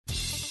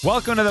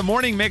Welcome to the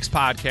Morning Mix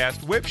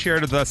podcast. Whip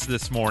shared with us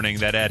this morning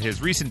that at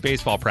his recent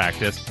baseball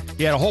practice,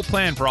 he had a whole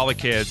plan for all the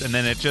kids, and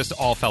then it just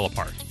all fell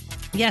apart.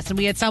 Yes, and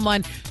we had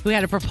someone who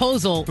had a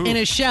proposal in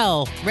a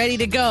shell, ready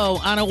to go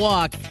on a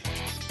walk.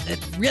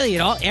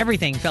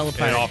 Everything fell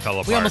apart. It all fell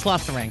apart. We almost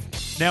lost the ring.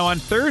 Now, on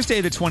Thursday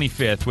the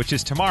 25th, which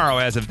is tomorrow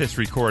as of this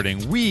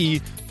recording,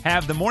 we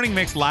have the Morning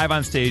Mix live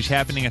on stage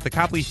happening at the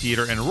Copley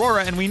Theater in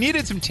Aurora, and we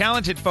needed some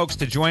talented folks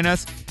to join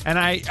us, and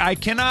I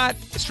cannot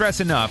stress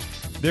enough,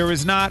 there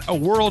was not a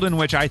world in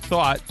which I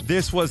thought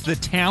this was the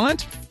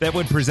talent that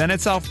would present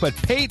itself, but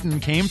Peyton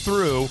came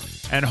through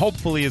and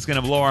hopefully is going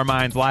to blow our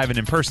minds live and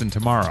in person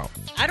tomorrow.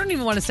 I don't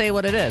even want to say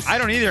what it is. I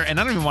don't either, and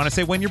I don't even want to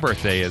say when your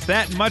birthday is.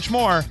 That and much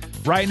more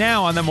right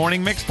now on the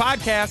Morning Mix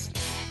podcast.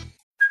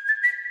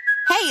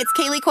 Hey, it's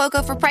Kaylee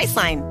Cuoco for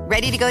Priceline.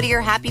 Ready to go to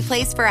your happy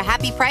place for a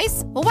happy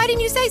price? Well, why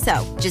didn't you say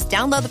so? Just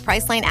download the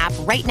Priceline app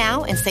right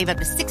now and save up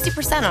to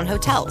 60% on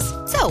hotels.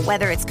 So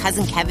whether it's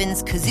Cousin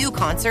Kevin's Kazoo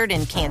Concert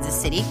in Kansas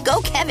City,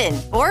 go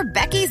Kevin, or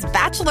Becky's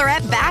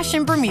Bachelorette Bash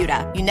in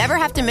Bermuda, you never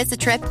have to miss a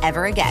trip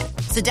ever again.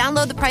 So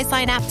download the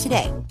Priceline app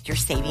today. Your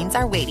savings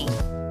are waiting.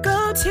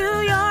 Go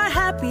to your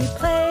happy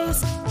place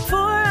for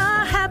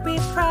a happy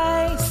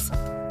price.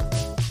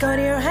 Go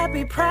to your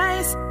happy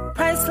price,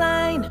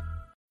 Priceline.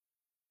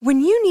 When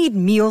you need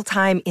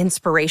mealtime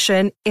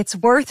inspiration, it's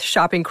worth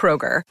shopping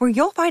Kroger, where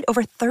you'll find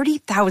over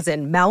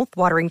 30,000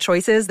 mouth-watering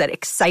choices that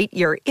excite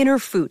your inner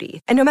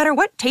foodie. And no matter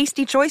what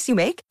tasty choice you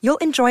make, you'll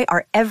enjoy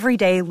our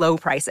everyday low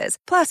prices,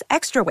 plus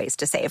extra ways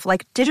to save,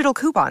 like digital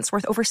coupons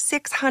worth over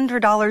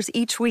 $600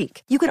 each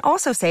week. You can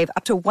also save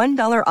up to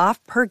 $1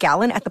 off per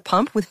gallon at the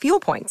pump with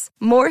fuel points.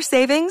 More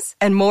savings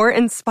and more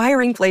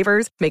inspiring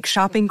flavors make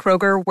shopping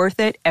Kroger worth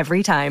it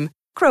every time.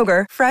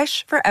 Kroger,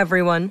 fresh for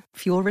everyone.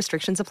 Fuel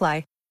restrictions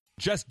apply.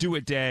 Just Do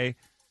It Day,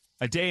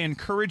 a day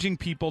encouraging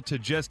people to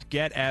just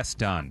get S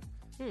done.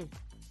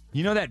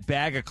 You know that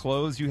bag of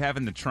clothes you have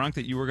in the trunk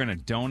that you were going to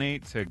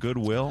donate to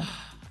Goodwill?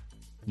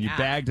 You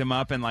bagged them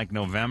up in like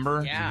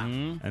November? Yeah.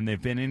 And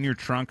they've been in your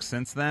trunk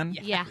since then?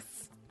 Yes.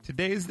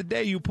 Today's the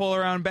day you pull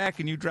around back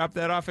and you drop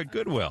that off at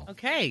Goodwill.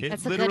 Okay. It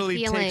That's a good literally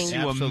feeling. takes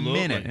you a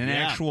minute, an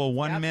actual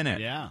 1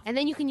 minute. Yeah. And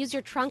then you can use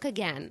your trunk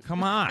again.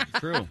 Come on.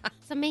 True.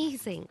 It's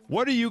amazing.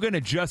 What are you going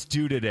to just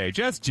do today?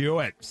 Just do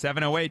it.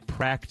 708,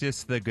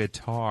 practice the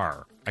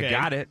guitar. Okay. I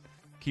got it.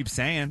 Keep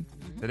saying.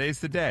 Today's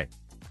the day.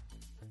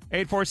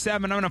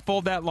 847, I'm going to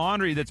fold that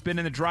laundry that's been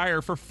in the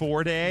dryer for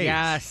 4 days.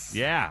 Yes.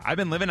 Yeah, I've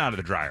been living out of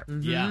the dryer.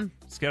 Yeah.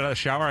 Just get out of the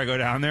shower, I go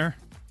down there,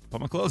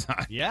 put my clothes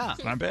on. Yeah.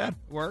 It's not bad.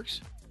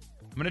 Works.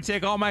 I'm going to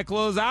take all my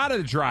clothes out of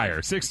the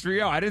dryer.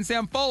 630. I didn't say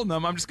I'm folding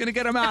them. I'm just going to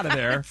get them out of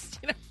there,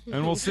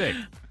 and we'll see.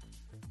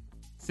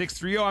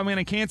 630, I'm going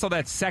to cancel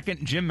that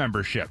second gym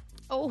membership.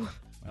 Oh.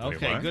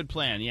 Okay, what? good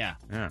plan. Yeah.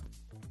 Yeah.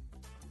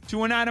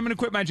 219, I'm going to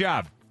quit my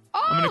job.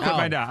 I'm going to quit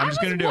my job. I'm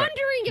just going to do it. I was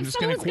wondering I'm if just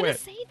someone gonna was going to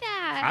quit. say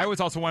that. I was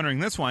also wondering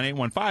this one,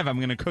 815, I'm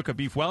going to cook a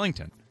beef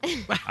Wellington.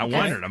 I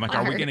wondered. I'm like,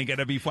 are we going to get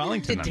a beef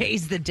Wellington?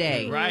 Today's the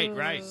day.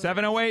 Right.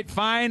 708,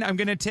 fine. I'm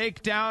going to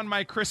take down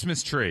my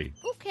Christmas tree.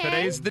 Okay.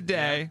 Today's the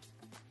day.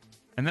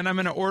 And then I'm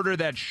going to order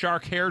that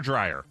Shark hair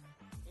dryer.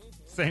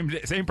 Same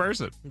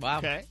person. Wow.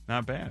 Okay.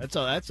 Not bad. That's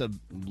a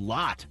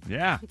lot.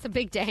 Yeah. It's a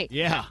big day.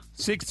 Yeah.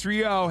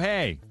 630,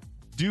 hey,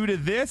 due to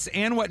this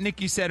and what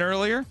Nikki said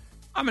earlier,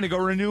 I'm going to go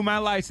renew my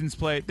license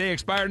plate. They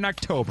expired in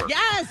October.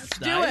 Yes,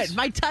 do nice. it.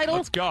 My title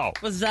Let's go.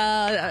 was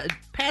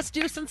past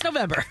due since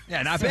November.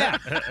 Yeah, not bad.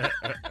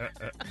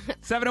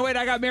 708,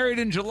 I got married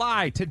in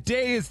July.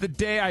 Today is the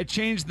day I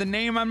changed the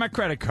name on my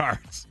credit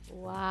cards.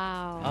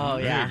 Wow. Oh,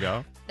 There yeah. you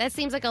go. That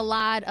seems like a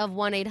lot of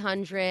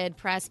 1-800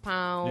 press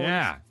pound.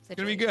 Yeah, it's going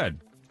to be good.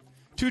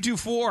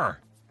 224.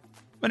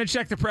 I'm going to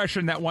check the pressure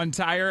in that one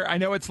tire. I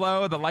know it's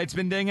low. The light's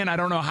been dinging. I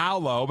don't know how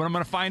low, but I'm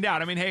going to find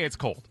out. I mean, hey, it's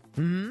cold.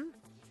 Mm-hmm.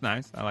 It's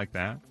nice. I like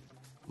that.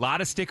 A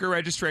lot of sticker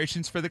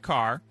registrations for the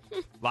car.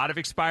 A lot of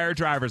expired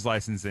driver's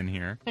license in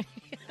here.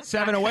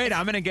 708,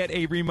 I'm going to get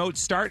a remote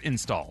start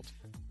installed.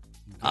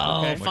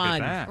 Oh, Look at fun.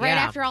 that. Right Yeah.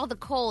 after all the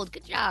cold.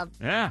 Good job.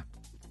 Yeah.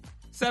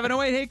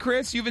 708, hey,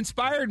 Chris, you've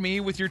inspired me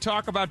with your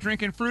talk about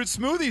drinking fruit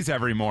smoothies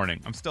every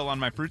morning. I'm still on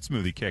my fruit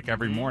smoothie kick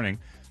every morning.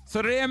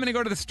 So today I'm going to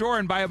go to the store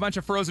and buy a bunch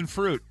of frozen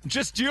fruit.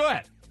 Just do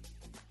it.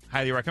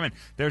 Highly recommend.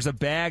 There's a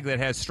bag that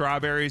has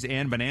strawberries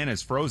and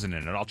bananas frozen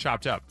in it, all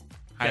chopped up.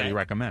 Highly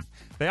recommend.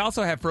 They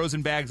also have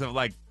frozen bags of,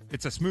 like,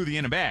 it's a smoothie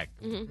in a bag.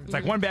 It's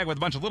like one bag with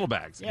a bunch of little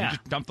bags. Yeah. You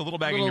just dump the little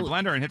bag in your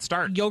blender and hit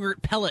start.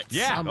 Yogurt pellets.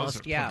 Yeah. Almost.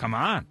 those are- Yeah. Come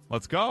on.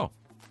 Let's go.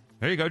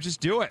 There you go. Just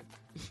do it.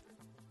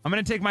 I'm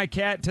going to take my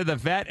cat to the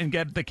vet and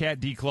get the cat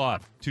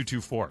declawed.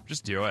 224.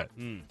 Just do it.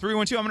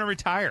 312, I'm going to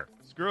retire.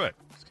 Screw it.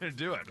 Just going to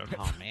do it. Okay.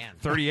 Oh, man.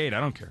 38, I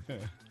don't care.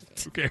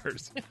 Who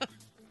cares?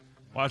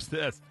 Watch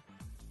this.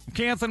 I'm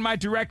canceling my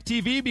Direct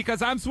TV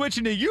because I'm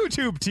switching to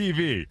YouTube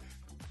TV.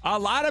 A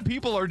lot of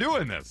people are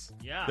doing this.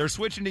 Yeah. They're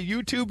switching to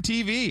YouTube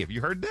TV. Have you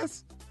heard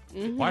this?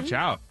 Watch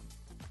out.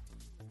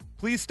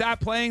 Please stop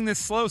playing this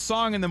slow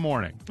song in the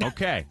morning.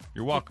 Okay.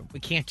 You're welcome. We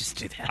can't just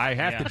do that. I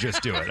have to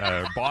just do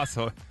it. Boss,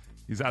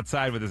 he's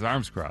outside with his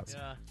arms crossed.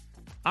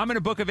 I'm going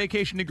to book a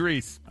vacation to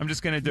Greece. I'm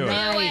just going to do it.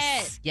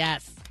 Nice.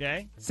 Yes.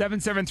 Okay.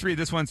 773,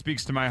 this one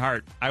speaks to my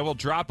heart. I will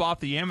drop off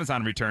the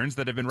Amazon returns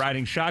that have been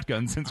riding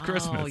shotgun since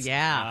Christmas. Oh,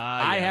 yeah.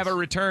 I have a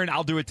return.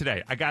 I'll do it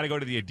today. I got to go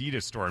to the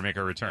Adidas store and make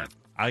a return.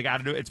 I got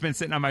to do it. It's been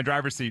sitting on my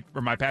driver's seat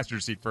or my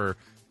passenger seat for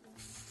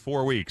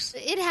 4 weeks.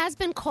 It has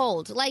been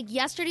cold. Like,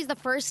 yesterday's the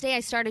first day I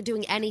started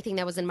doing anything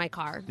that was in my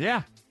car.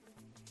 Yeah.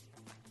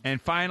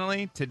 And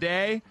finally,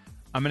 today,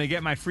 I'm going to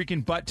get my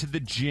freaking butt to the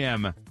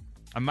gym.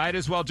 I might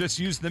as well just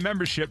use the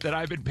membership that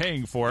I've been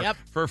paying for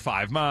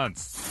 5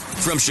 months.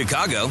 From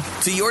Chicago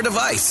to your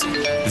device,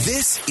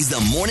 this is the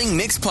Morning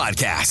Mix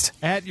Podcast.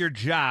 At your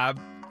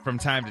job, from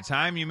time to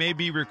time, you may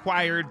be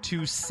required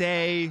to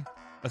say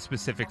a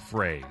specific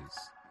phrase.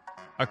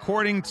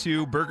 According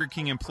to Burger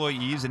King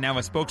employees and now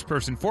a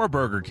spokesperson for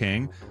Burger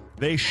King,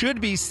 they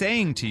should be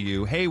saying to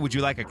you, hey, would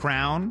you like a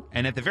crown?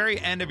 And at the very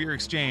end of your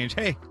exchange,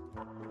 hey,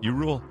 you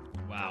rule.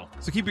 Wow.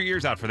 So keep your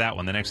ears out for that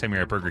one the next time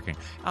you're at Burger King.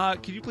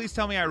 Could you please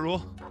tell me I rule?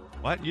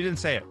 What? You didn't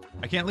say it.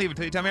 I can't leave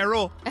until you tell me I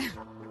rule.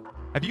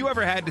 Have you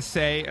ever had to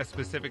say a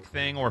specific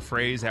thing or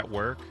phrase at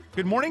work?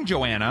 Good morning,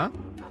 Joanna.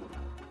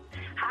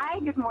 Hi,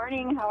 good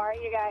morning. How are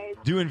you guys?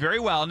 Doing very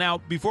well. Now,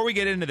 before we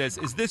get into this,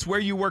 is this where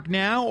you work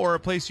now or a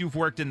place you've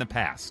worked in the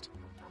past?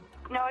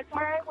 No, it's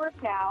where I work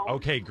now.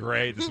 Okay,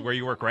 great. This is where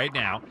you work right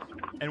now.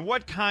 And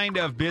what kind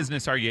of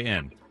business are you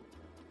in?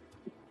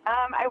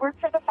 I work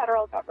for the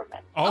federal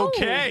government.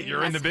 Okay,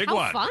 you're in the big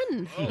one.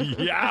 Fun.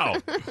 Yeah.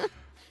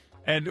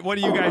 And what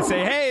do you guys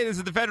say? Hey, this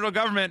is the federal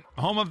government,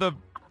 home of the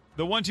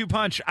 1-2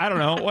 punch. I don't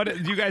know. What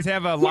do you guys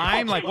have a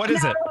line? Like, what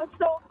is it?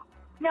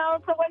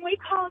 So when we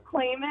call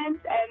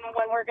claimants and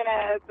when we're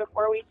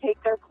before we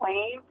take their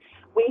claim,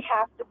 we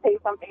have to say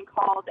something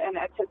called an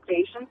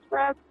attestation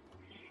script.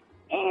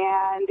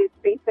 And it's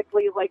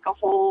basically like a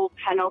whole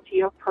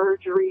penalty of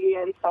perjury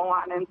and so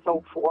on and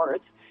so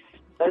forth.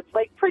 So it's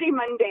like pretty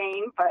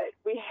mundane, but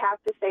we have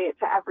to say it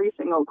to every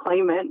single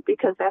claimant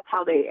because that's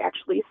how they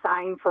actually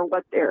sign for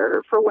what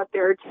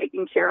they're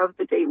taking care of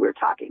the day we're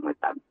talking with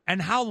them. And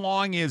how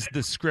long is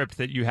the script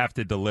that you have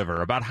to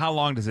deliver? About how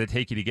long does it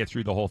take you to get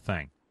through the whole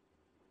thing?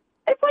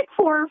 It's like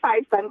 4 or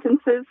 5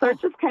 sentences, so it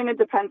just kind of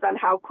depends on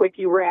how quick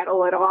you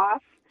rattle it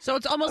off. So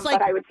it's almost like...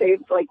 But I would say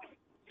it's like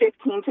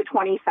 15 to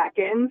 20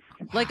 seconds.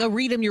 Like a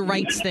read 'em your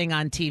rights thing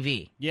on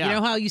TV. Yeah. You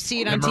know how you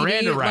see it on The TV?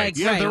 Miranda rights.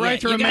 Like, Yeah, the right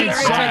to you remain got the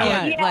right to-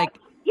 silent. yeah, like,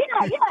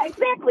 Yeah,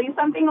 exactly.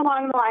 Something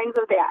along the lines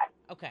of that.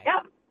 okay.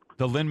 Yep.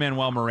 The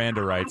Lin-Manuel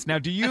Miranda rights. Now,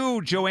 do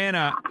you,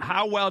 Joanna,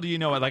 how well do you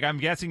know it? Like, I'm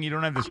guessing you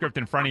don't have the script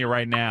in front of you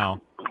right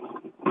now.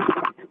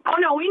 Oh,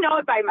 no, we know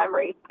it by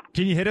memory.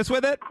 Can you hit us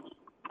with it?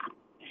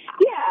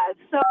 Yeah,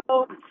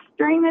 so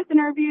during this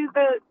interview,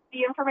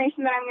 the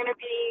information that I'm going to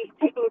be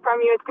taking from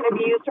you is going to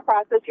be used to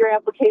process your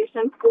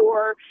application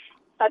for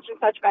such and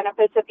such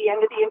benefits. At the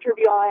end of the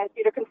interview, I'll ask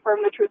you to confirm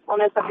the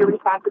truthfulness of your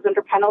responses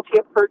under penalty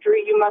of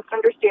perjury. You must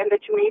understand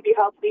that you may be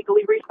held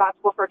legally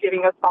responsible for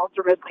giving us false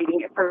or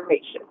misleading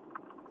information.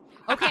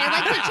 Okay,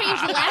 I'd like to change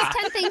the last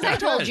 10 things I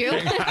told you.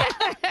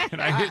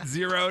 Can I hit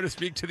 0 to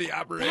speak to the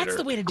operator? That's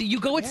the way to do. You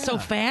go it so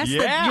fast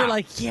Yeah. that you're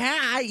like,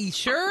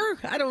 sure?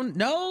 I don't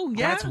know.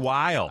 Yeah. That's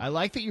wild. I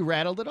like that you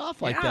rattled it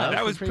off like Yeah, that.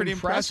 that was pretty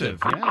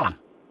impressive. Yeah.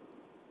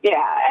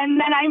 Yeah, and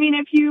then I mean,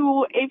 if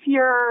you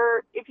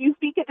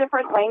speak a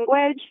different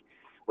language,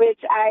 which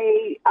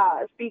I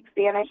speak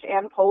Spanish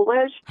and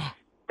Polish,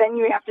 then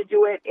you have to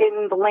do it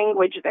in the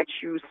language that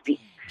you speak.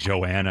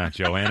 Joanna.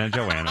 You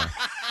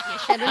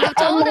shouldn't have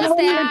told us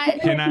that.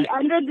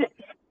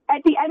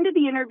 At the end of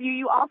the interview,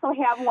 you also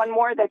have one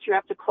more that you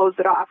have to close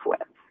it off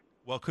with.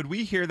 Well, could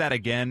we hear that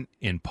again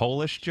in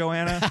Polish,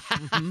 Joanna?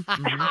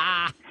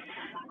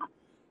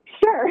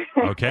 Sure.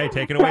 Okay,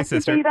 take it away,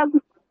 sister.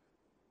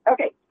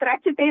 Okej. W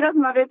trakcie tej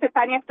rozmowy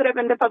pytania, które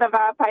będę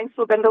podawała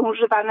Państwu, będą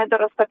używane do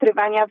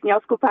rozpatrywania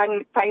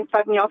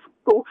Państwa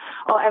wniosku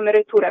o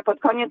emeryturę. Pod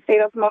koniec tej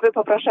rozmowy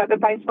poproszę, aby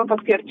Państwo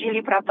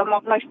potwierdzili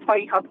prawdomowność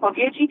swoich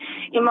odpowiedzi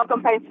i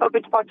mogą Państwo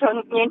być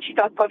pociągnięci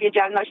do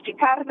odpowiedzialności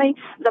karnej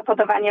za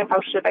podawanie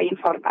fałszywej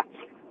informacji.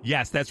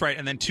 Yes, that's right.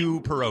 And then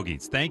 2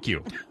 pierogies. Thank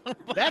you.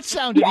 That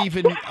sounded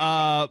even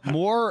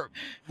more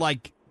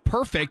like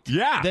perfect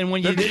than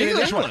when you did it in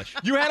English.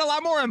 You had a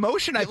lot more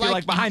emotion, I feel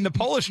like, behind the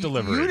Polish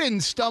delivery. You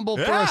didn't stumble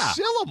for a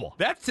syllable.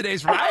 That's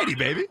today's variety,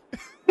 baby.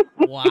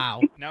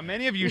 Wow. Now,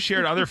 many of you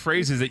shared other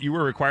phrases that you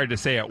were required to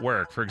say at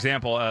work. For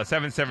example,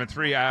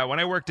 773, when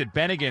I worked at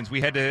Bennigan's,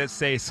 we had to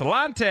say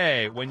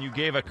salante when you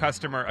gave a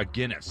customer a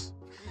Guinness.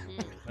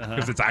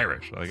 Because it's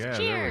Irish. Like, yeah,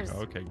 Cheers. There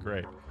we go. Okay,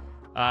 great.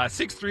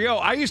 630,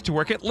 I used to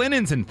work at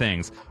Linens and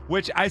Things,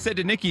 which I said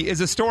to Nikki is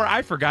a store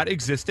I forgot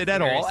existed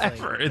at all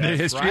ever in the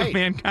history of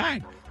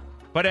mankind.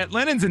 But at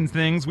Linens and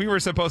Things, we were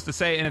supposed to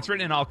say, and it's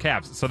written in all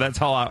caps, so that's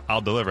how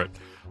I'll deliver it.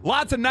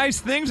 Lots of nice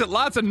things at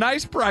lots of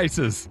nice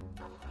prices.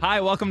 Hi,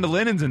 welcome to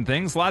Linens and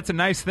Things. Lots of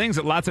nice things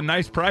at lots of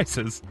nice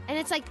prices. And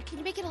it's like, can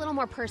you make it a little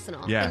more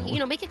personal? Yeah.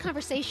 And, make it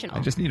conversational.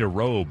 I just need a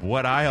robe.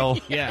 What aisle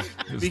Yeah.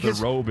 is Because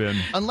the robe in?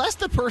 Unless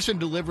the person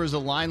delivers a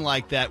line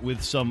like that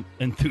with some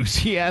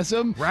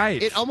enthusiasm,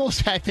 Right. it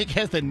almost, I think,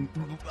 has the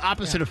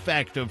opposite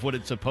effect of what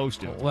it's supposed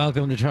to.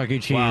 Welcome to Chuck E.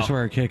 Cheese, Wow.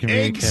 where kick and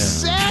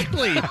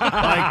Exactly.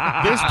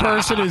 Like, this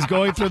person is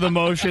going through the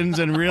motions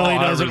and really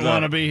doesn't 100%.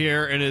 want to be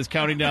here and is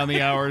counting down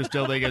the hours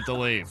till they get to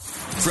leave.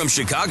 From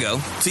Chicago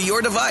to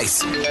your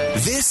device,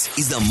 this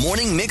is the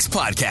Morning Mix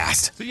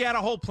Podcast. So you had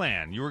a whole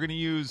plan. You were going to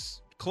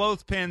use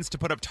clothespins to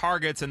put up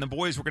targets, and the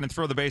boys were going to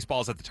throw the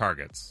baseballs at the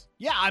targets.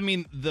 Yeah, I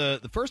mean, the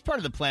first part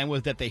of the plan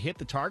was that they hit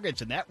the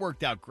targets, and that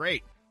worked out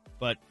great.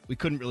 But we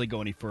couldn't really go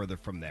any further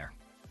from there.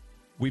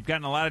 We've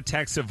gotten a lot of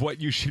texts of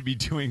what you should be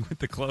doing with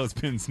the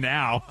clothespins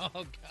now.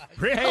 Oh,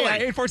 God.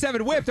 Hey,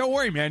 847-WHIP, don't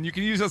worry, man. You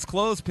can use those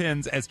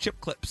clothespins as chip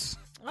clips.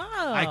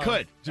 Oh. I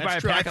could. Did you buy a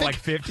That's true. pack I of like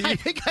think- 50? I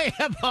think I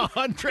have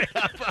 100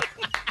 of them.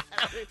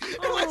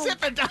 What's at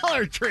the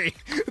Dollar Tree?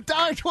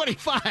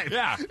 $1.25.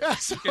 Yeah.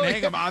 So, You can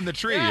hang them on the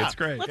tree. Yeah. It's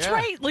great. Let's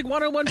write like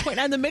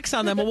 101.9 the mix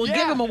on them, and we'll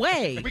give them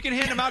away. We can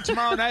hand them out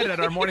tomorrow night at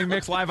our Morning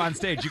Mix live on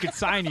stage. You can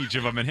sign each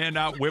of them and hand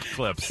out whip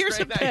clips. Here's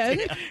a pen.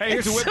 Hey,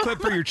 here's a whip clip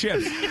for your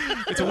chips.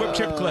 It's a whip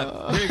chip clip.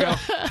 Here you go.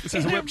 This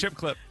is a whip chip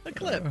clip. A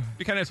clip.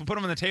 Be kind of nice. We'll put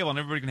them on the table and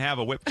everybody can have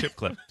a whip chip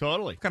clip.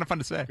 Totally. Kind of fun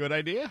to say. Good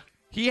idea.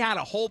 He had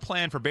a whole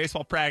plan for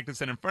baseball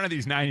practice, and in front of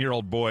these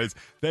 9-year-old boys,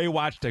 they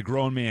watched a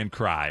grown man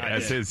cry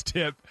as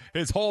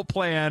his whole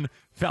plan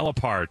fell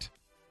apart.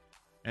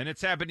 And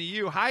it's happened to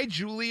you. Hi,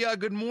 Julia.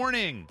 Good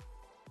morning.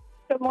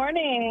 Good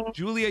morning.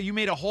 Julia, you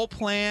made a whole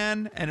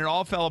plan, and it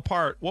all fell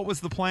apart. What was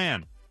the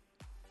plan?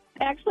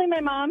 Actually,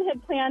 my mom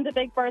had planned a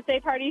big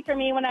birthday party for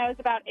me when I was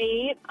about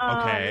 8.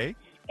 Okay.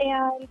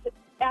 And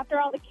after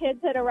all the kids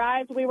had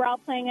arrived, we were all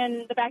playing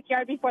in the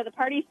backyard before the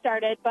party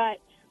started,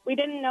 but we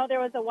didn't know there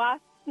was a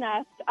wasp's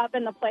nest up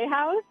in the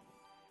playhouse.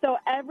 So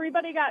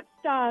everybody got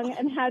stung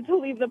and had to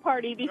leave the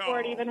party before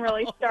it even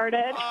really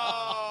started.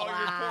 Oh,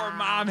 your poor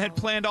mom had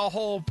planned a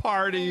whole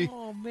party.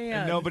 Oh, man.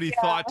 And nobody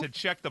thought to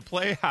check the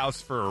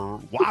playhouse for a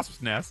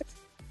wasp's nest.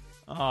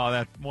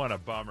 Oh, what a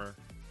bummer.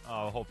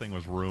 Oh, the whole thing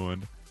was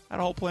ruined. I had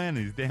a whole plan.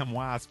 These damn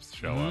wasps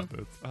show up.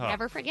 It's,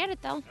 Never forget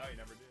it, though. No, you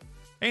never do.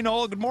 Hey,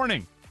 Noel, good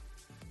morning.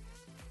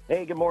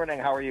 Hey, good morning.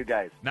 How are you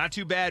guys? Not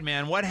too bad,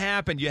 man. What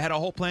happened? You had a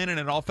whole plan and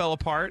it all fell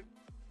apart?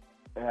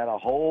 I had a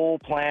whole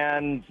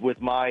plan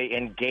with my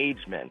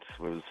engagement.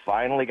 I was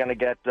finally going to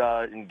get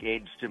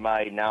engaged to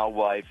my now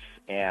wife,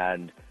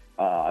 and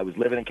I was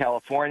living in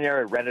California.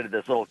 I rented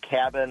this little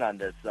cabin on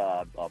this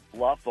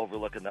bluff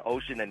overlooking the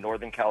ocean in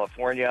Northern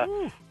California,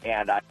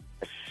 and I had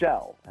a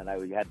shell, and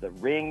I had the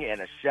ring and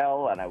a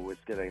shell, and I was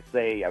going to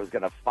say I was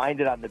going to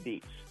find it on the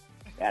beach.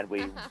 And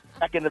we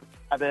back into the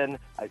cabin.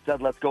 I said,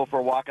 let's go for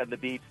a walk on the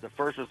beach. The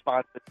first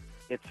response is,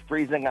 it's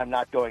freezing. I'm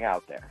not going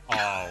out there.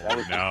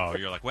 Oh, no.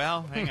 You're like,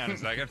 well, hang on a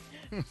second.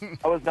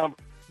 I was number.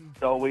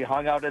 So we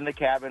hung out in the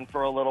cabin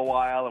for a little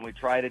while, and we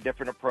tried a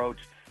different approach.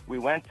 We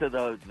went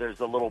to there's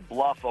a little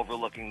bluff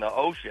overlooking the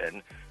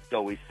ocean.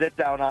 So we sit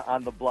down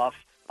on the bluff.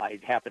 I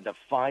happened to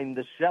find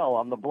the shell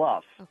on the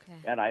bluff. Okay.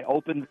 And I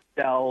open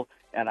the shell,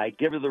 and I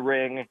give her the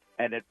ring,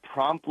 and it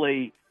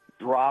promptly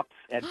drops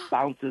and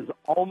bounces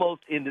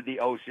almost into the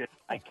ocean.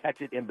 I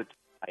catch it in between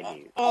my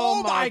knees.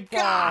 Oh, my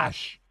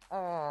gosh.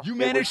 You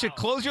managed to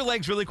close your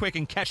legs really quick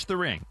and catch the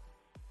ring.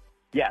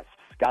 Yes,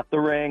 got the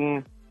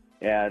ring,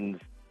 and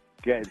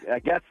I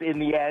guess in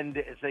the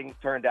end, things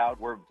turned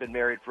out. We've been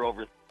married for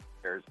over 3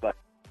 years, but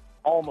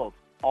almost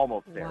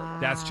there. Wow.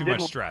 That's too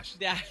much stress.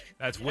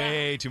 That's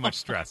way too much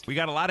stress. We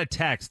got a lot of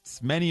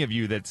texts, many of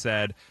you that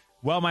said,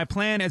 well, my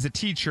plan as a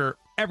teacher,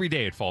 every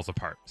day it falls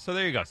apart. So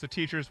there you go. So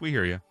teachers, we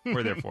hear you.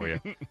 We're there for you.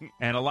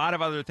 And a lot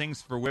of other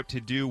things for Whip to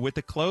do with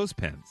the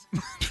clothespins.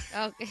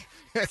 Okay.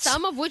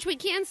 Some of which we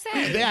can't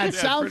say. Yeah, it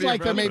sounds pretty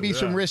like there may be impressive,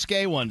 some yeah.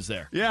 risque ones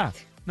there. Yeah,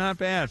 not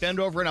bad. Bend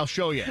over and I'll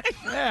show you.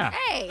 Yeah.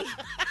 Hey.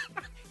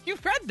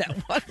 You've read that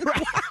one.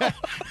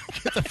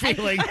 Get the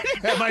feeling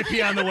that might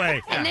be on the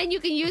way. And then you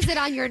can use it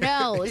on your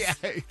nose. Yeah,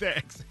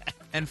 thanks.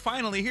 And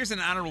finally, here's an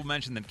honorable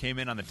mention that came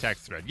in on the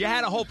text thread. You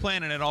had a whole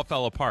plan and it all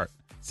fell apart.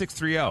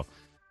 630.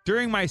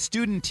 During my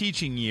student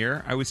teaching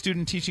year, I was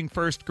student teaching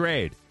first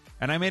grade,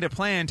 and I made a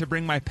plan to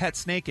bring my pet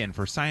snake in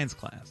for science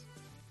class.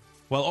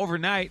 Well,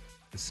 overnight,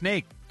 the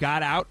snake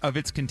got out of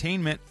its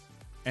containment,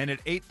 and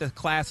it ate the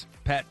class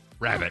pet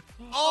rabbit.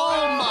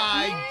 Oh,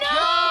 my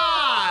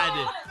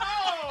God!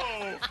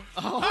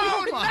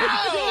 Oh, my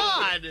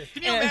God!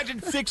 Can you imagine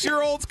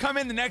 6-year-olds come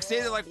in the next day,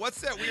 they're like, what's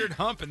that weird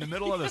hump in the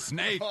middle of the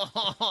snake?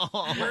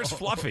 Where's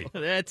Fluffy?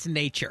 That's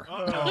nature.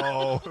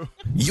 Oh.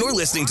 You're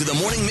listening to the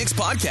Morning Mix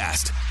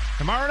Podcast.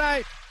 Tomorrow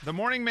night, the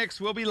Morning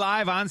Mix will be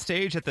live on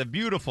stage at the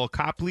beautiful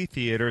Copley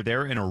Theater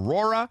there in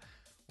Aurora.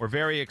 We're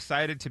very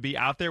excited to be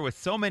out there with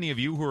so many of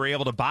you who are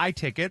able to buy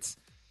tickets.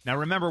 Now,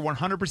 remember,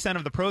 100%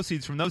 of the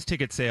proceeds from those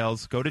ticket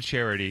sales go to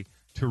charity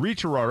to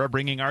Reach Aurora,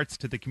 bringing arts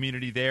to the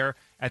community there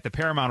at the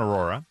Paramount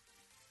Aurora.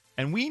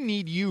 And we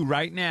need you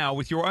right now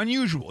with your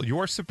unusual,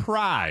 your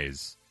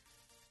surprise,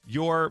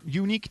 your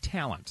unique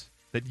talent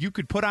that you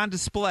could put on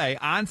display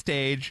on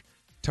stage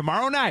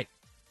tomorrow night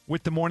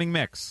with the Morning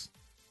Mix.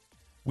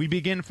 We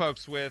begin,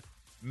 folks, with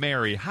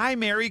Mary. Hi,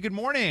 Mary. Good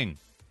morning.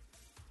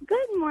 Good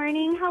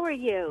morning. How are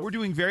you? We're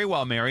doing very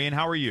well, Mary, and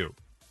how are you?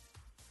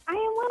 I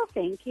am well,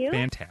 thank you.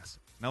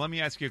 Fantastic. Now, let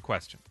me ask you a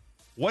question.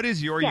 What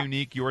is your Yes.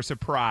 unique, your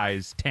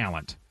surprise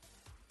talent?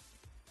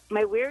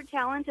 My weird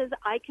talent is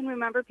I can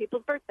remember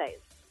people's birthdays.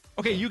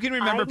 Okay, you can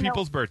remember I know-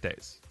 people's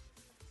birthdays.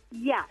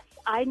 Yes,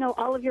 I know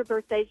all of your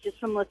birthdays just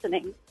from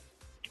listening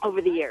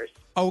over the years.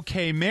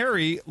 Okay,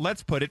 Mary,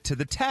 let's put it to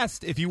the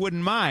test, if you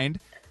wouldn't mind.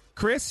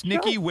 Chris,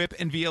 Nikki, Whip,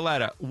 and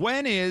Violetta.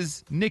 When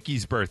is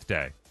Nikki's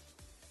birthday?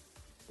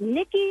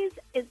 Nikki's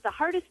is the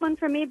hardest one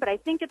for me, but I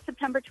think it's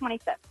September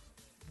 25th.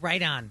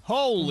 Right on.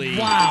 Holy.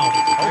 Wow.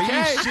 Are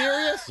Okay. you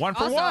serious? One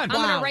for Also, one. I'm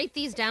going Wow. to write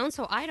these down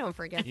so I don't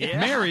forget. Yeah.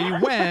 Mary,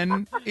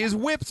 when is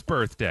Whip's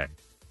birthday?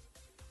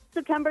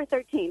 September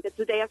 13th. It's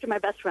the day after my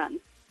best friend.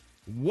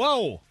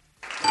 Whoa.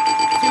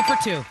 2 for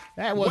 2.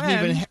 That wasn't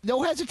When? even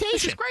no This is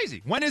hesitation.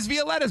 crazy. When is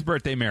Violetta's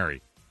birthday,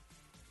 Mary?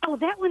 Oh,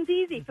 that one's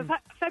easy.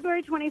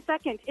 February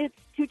 22nd. It's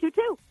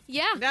 222.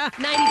 Yeah, Yeah.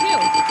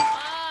 92.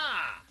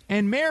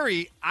 And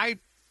Mary, I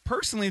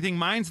personally think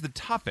mine's the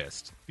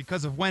toughest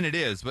because of when it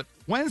is. But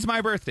when's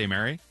my birthday,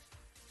 Mary?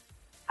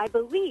 I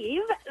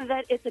believe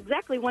that it's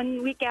exactly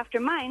 1 week after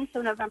mine,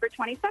 so November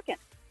 22nd.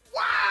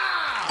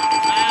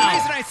 The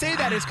reason I say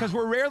that is because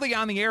we're rarely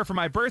on the air for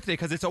my birthday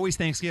because it's always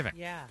Thanksgiving.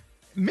 Yeah.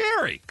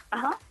 Mary,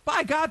 Uh-huh.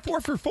 by God,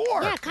 4 for 4.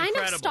 Yeah, kind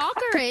of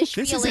stalkerish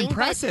This is feeling,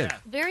 impressive.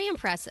 but very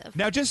impressive.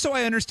 Now, just so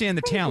I understand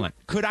the talent,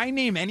 could I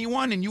name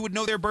anyone and you would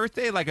know their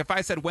birthday? Like if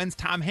I said, when's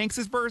Tom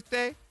Hanks's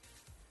birthday?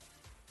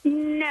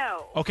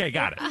 No. Okay,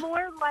 got It's it.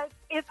 more like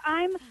if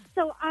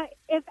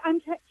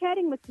I'm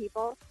chatting with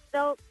people,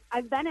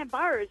 I've been at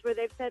bars where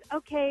they've said,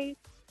 "Okay,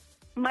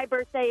 my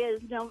birthday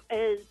is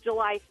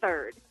July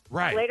 3rd."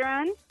 Right. Later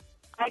on,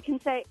 I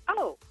can say,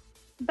 "Oh,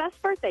 best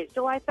birthday is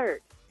July 3rd."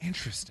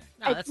 Interesting.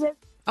 No, that's-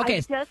 Okay.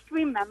 I just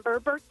remember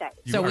birthdays.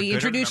 You So are we good at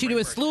introduce you to a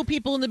remembering slew of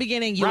people in the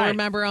beginning. You'll Right.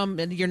 remember them.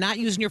 And you're not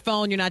using your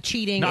phone. You're not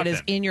cheating. It is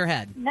Nothing. in your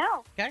head.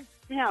 No, Okay.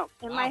 no,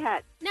 in my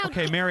head. Now,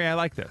 Okay, Mary, I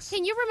like this.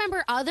 can you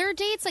remember other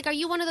dates? Like, are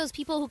you one of those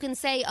people who can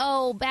say,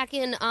 "Oh, back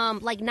in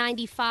like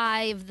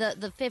 '95,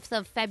 the 5th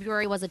of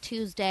February was a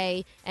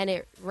Tuesday and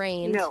it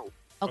rained"? No,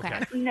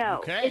 Okay. no.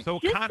 Okay. It's So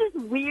just con- this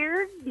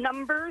weird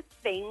number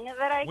thing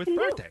that I With can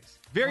do. birthdays.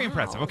 Very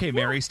impressive. Okay,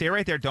 Mary, stay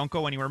right there. Don't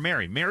go anywhere.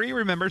 Mary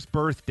remembers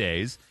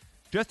birthdays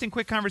just in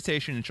quick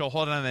conversation, and she'll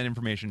hold on to that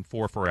information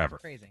for forever.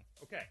 Crazy.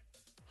 Okay.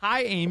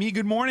 Hi, Amy.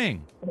 Good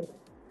morning.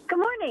 Good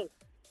morning.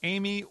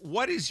 Amy,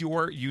 what is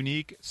your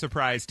unique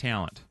surprise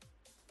talent?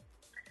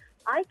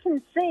 I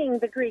can sing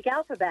the Greek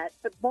alphabet,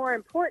 but more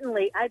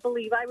importantly, I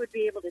believe I would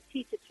be able to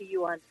teach it to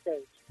you on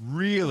stage.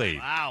 Really?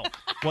 Wow.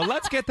 Well,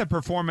 let's get the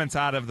performance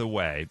out of the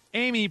way.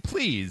 Amy,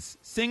 please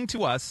sing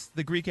to us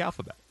the Greek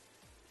alphabet.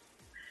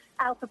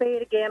 Alpha,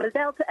 beta, gamma,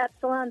 delta,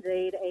 epsilon,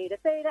 zeta, eta,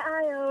 theta,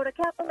 iota,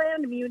 kappa,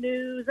 lambda, mu,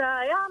 nu, xi,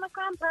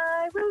 omicron,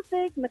 pi, rho,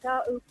 sigma,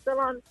 tau,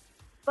 upsilon,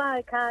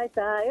 phi, chi,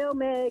 psi,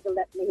 omega.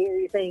 Let me hear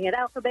you sing it.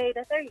 Alpha,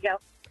 beta. There you go.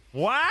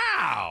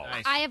 Wow.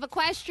 Nice. I have a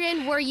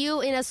question. Were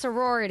you in a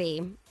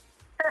sorority?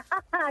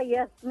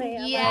 Yes,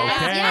 ma'am. Yes,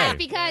 Okay. yes,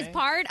 because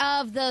part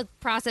of the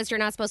process you're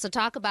not supposed to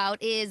talk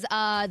about is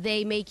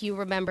they make you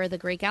remember the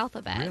Greek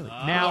alphabet. Really?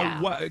 Now,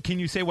 Yeah. what, can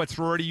you say what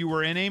sorority you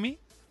were in, Amy?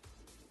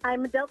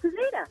 I'm a delta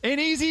zeta. An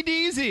Easy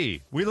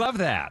Deasy. We love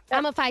that.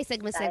 I'm a Phi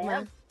Sigma I Sigma.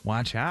 am.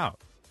 Watch out.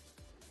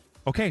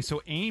 Okay,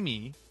 so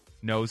Amy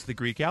knows the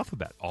Greek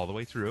alphabet all the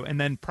way through and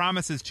then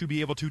promises to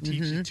be able to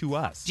teach it to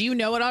us. Do you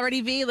know it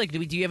already, V? Like, do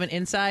you have an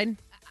inside?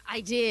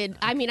 I did.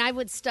 I mean, I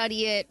would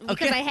study it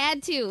because Okay. I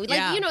had to. Like,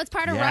 Yeah. it's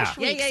part of Yeah. Rush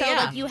Week, Yeah, so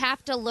yeah. like you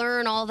have to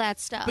learn all that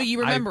stuff. But you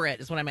remember it,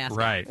 is what I'm asking.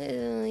 Right.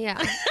 Yeah.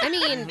 I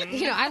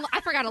mean,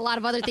 I forgot a lot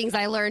of other things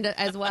I learned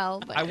as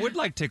well. But I would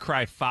like to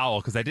cry foul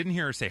because I didn't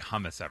hear her say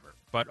hummus ever.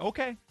 But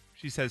okay,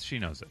 she says she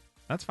knows it.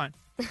 That's fine.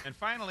 And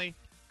finally,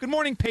 good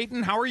morning,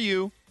 Peyton. How are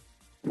you?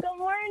 Good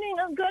morning.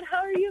 I'm good. How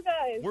are you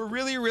guys? We're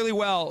really, really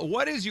well.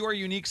 What is your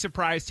unique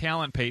surprise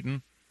talent,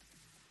 Peyton?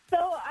 So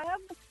I have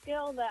a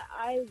skill that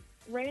I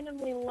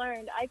randomly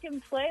learned. I can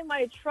play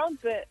my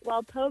trumpet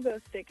while pogo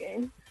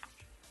sticking.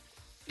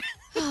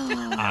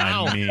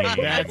 I mean,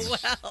 That's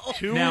Well,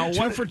 two, now two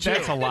what, for two.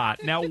 that's a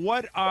lot. Now,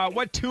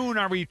 what tune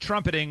are we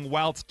trumpeting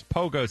whilst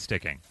pogo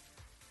sticking?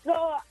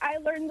 So I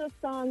learned the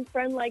song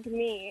 "Friend Like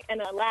Me"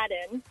 in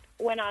Aladdin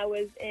when I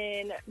was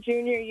in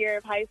junior year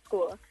of high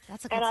school.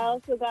 that's a good And I song.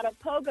 also got a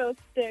pogo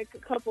stick a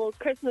couple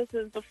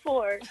Christmases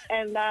before,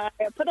 and I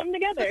put them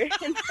together.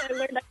 And I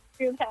learned how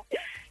to do that.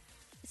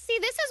 See,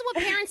 this is what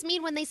parents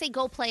mean when they say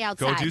go play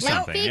outside. do Like,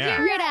 something,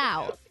 figure yeah. it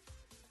out.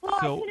 Well,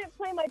 So- I couldn't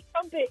play my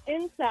trumpet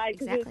inside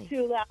because Exactly. it was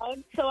too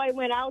loud, so I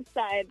went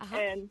outside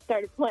and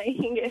started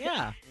playing it.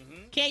 yeah.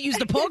 Can't use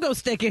the pogo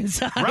stick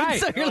inside. Right.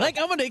 So you're like,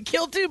 I'm going to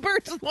kill two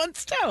birds with one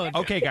stone.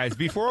 Okay, guys,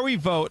 before we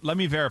vote, let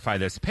me verify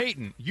this.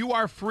 Peyton, you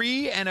are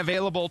free and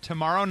available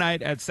tomorrow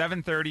night at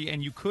 7:30,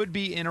 and you could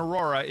be in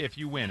Aurora if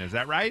you win. Is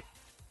that right?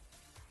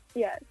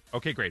 Yes.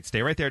 Okay, great.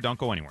 Stay right there. Don't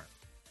go anywhere.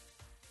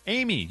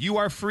 Amy, you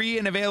are free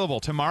and available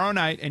tomorrow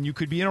night, and you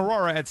could be in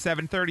Aurora at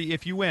 7:30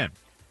 if you win.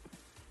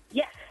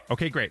 Yes.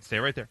 Okay, great. Stay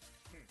right there.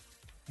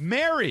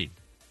 Mary,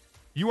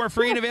 you are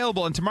free and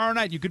available, and tomorrow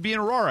night you could be in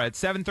Aurora at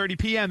 7:30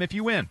 p.m. if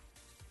you win.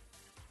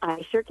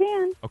 I sure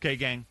can. Okay,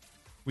 gang.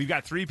 We've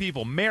got 3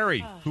 people.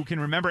 Mary, who can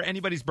remember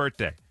anybody's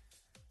birthday.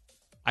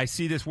 I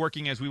see this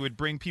working as we would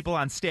bring people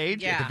on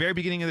stage at the very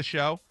beginning of the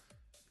show.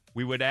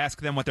 We would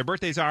ask them what their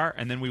birthdays are,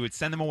 and then we would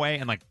send them away,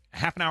 and like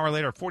half an hour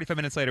later, 45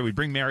 minutes later, we'd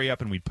bring Mary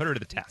up and we'd put her to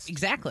the test.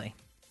 Exactly.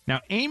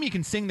 Now, Amy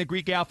can sing the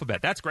Greek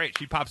alphabet. That's great.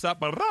 She pops up.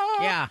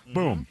 Yeah.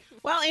 Boom.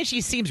 Well, and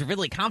she seems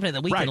really confident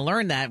that we can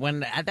learn that when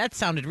that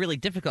sounded really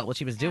difficult what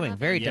she was doing.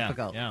 Very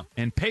difficult. Yeah.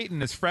 And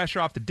Peyton is fresh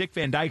off the Dick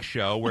Van Dyke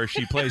Show where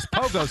she plays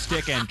pogo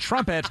stick and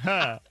trumpet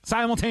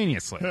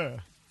simultaneously.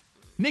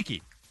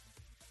 Nikki,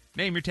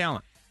 name your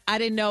talent. I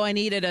didn't know I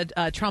needed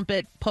a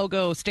trumpet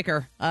pogo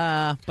sticker,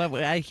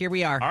 but here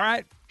we are. All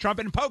right.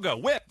 Trumpet and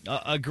pogo. Whip.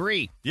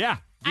 Agree. Yeah.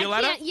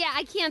 Violetta?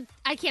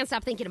 I can't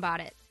stop thinking about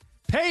it.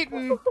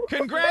 Peyton,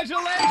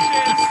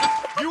 congratulations!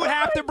 You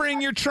have to bring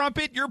your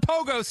trumpet, your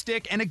pogo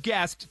stick, and a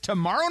guest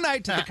tomorrow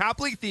night to the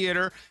Copley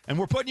Theater, and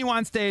we're putting you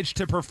on stage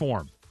to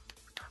perform.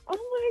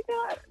 Oh, my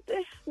God.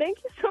 Thank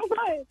you so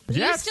much. Do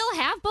you still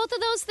have both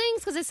of those things?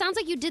 Because it sounds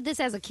like you did this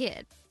as a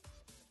kid.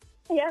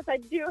 Yes, I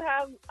do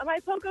have. My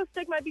pogo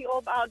stick might be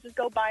old, but I'll just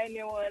go buy a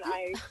new one.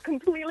 I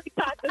completely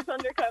got this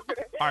undercover.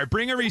 All right,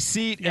 bring a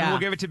receipt, and we'll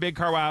give it to Big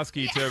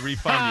Karwowski to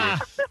refund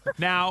you.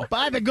 Now,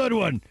 buy the good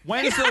one.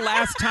 When's the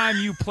last time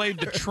you played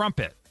the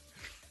trumpet?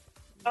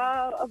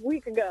 A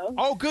week ago.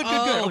 Oh, good.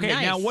 Okay,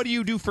 nice. Now what do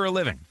you do for a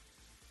living?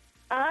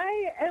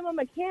 I am a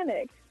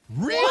mechanic.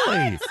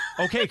 Really?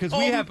 Okay, because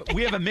we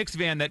have a mixed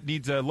van that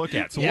needs a look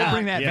at, so we'll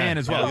bring that van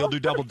as well. You'll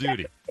do double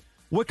duty.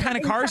 What kind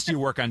of cars do you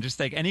work on? Just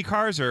like any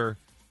cars, or?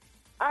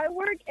 I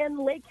work in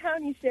Lake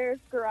County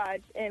Sheriff's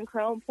Garage in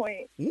Crown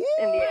Point, Indiana.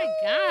 Oh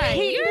my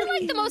God. You're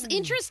like the most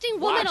interesting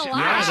woman alive.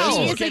 Yeah,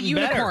 she is a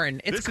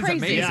unicorn. It's this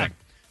crazy. Is amazing.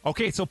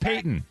 Okay, so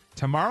Peyton,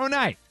 tomorrow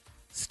night,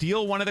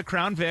 steal one of the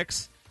Crown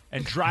Vics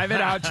and drive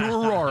it out to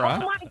Aurora.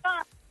 Oh, my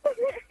God.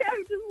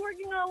 I'm just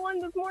working on one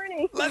this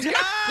morning. Let's go!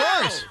 Of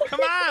course.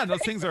 Come on.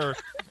 Those things are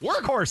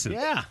workhorses.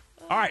 Yeah.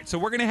 All right, so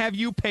we're going to have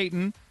you,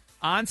 Peyton,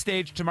 on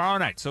stage tomorrow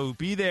night. So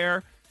be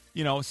there,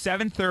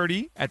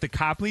 7:30 at the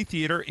Copley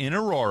Theater in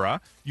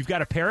Aurora. You've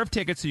got a pair of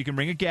tickets so you can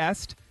bring a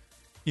guest,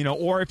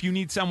 or if you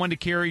need someone to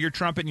carry your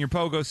trumpet and your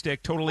pogo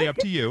stick, totally up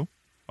to you,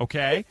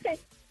 okay?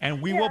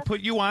 And we will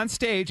put you on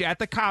stage at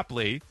the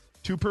Copley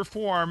to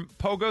perform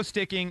pogo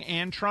sticking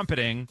and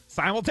trumpeting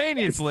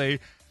simultaneously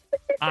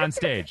on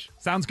stage.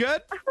 Sounds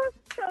good?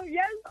 Oh,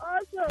 yes,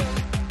 awesome.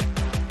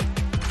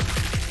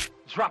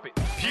 Drop it.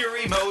 Pure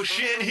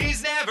emotion,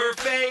 he's never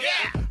fake.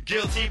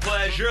 Guilty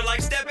pleasure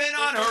like stepping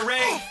on a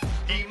rake.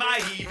 He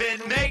might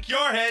even make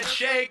your head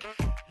shake.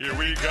 Here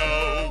we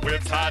go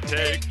with Hot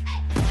Take.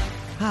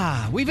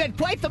 We've had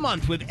quite the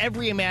month with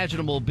every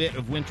imaginable bit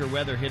of winter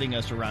weather hitting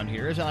us around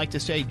here. As I like to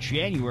say,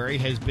 January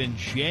has been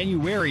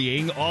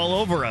Januarying all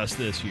over us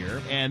this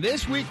year. And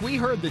this week we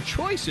heard the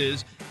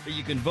choices that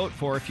you can vote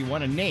for if you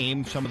want to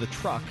name some of the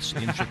trucks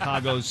in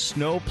Chicago's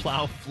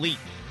snowplow fleet.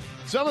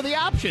 Some of the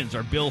options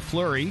are Bill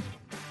Flurry,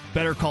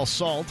 Better Call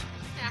Salt,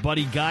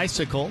 Buddy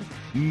Guysicle,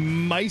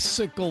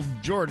 Mycicle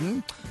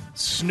Jordan,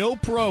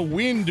 Snowpro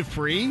Wind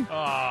Free,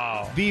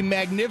 The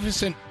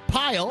Magnificent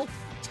Pile,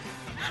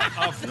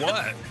 of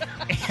what?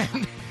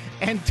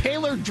 and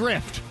Taylor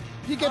Drift.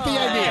 You get the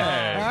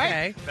idea. All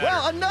right. Okay.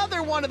 Well,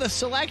 another one of the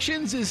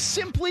selections is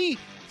simply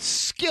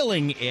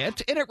Skilling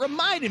It, and it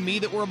reminded me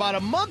that we're about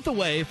a month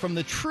away from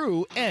the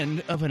true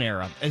end of an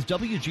era as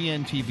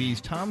WGN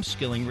TV's Tom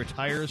Skilling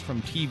retires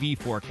from TV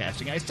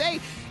forecasting. I say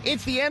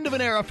it's the end of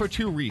an era for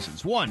 2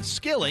 reasons. One,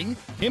 Skilling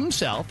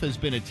himself has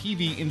been a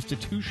TV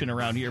institution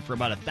around here for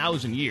about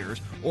 1,000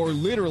 years, or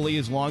literally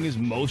as long as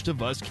most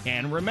of us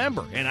can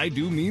remember, and I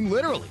do mean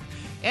literally.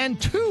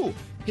 And 2,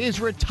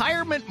 his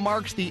retirement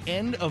marks the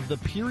end of the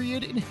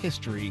period in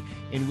history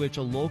in which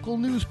a local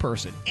news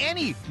person,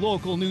 any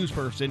local news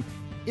person,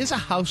 is a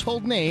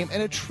household name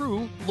and a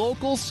true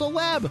local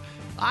celeb.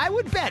 I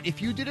would bet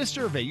if you did a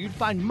survey, you'd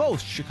find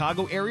most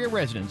Chicago area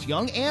residents,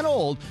 young and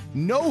old,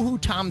 know who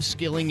Tom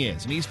Skilling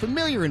is. And he's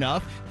familiar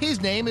enough. His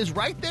name is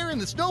right there in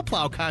the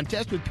snowplow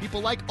contest with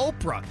people like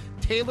Oprah,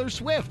 Taylor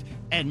Swift,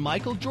 and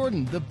Michael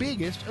Jordan, the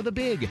biggest of the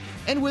big.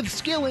 And with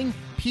Skilling,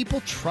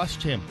 people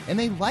trust him, and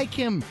they like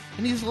him,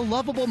 and he's a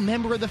lovable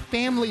member of the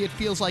family, it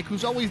feels like,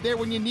 who's always there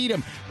when you need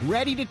him,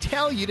 ready to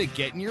tell you to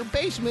get in your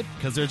basement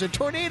because there's a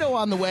tornado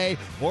on the way,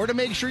 or to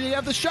make sure you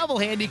have the shovel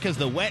handy because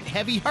the wet,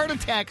 heavy heart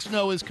attack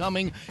snow is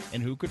coming.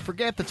 And who could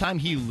forget the time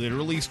he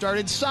literally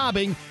started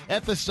sobbing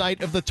at the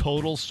sight of the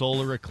total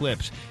solar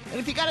eclipse. And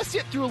if you got to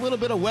sit through a little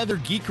bit of weather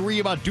geekery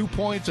about dew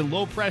points and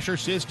low-pressure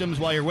systems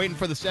while you're waiting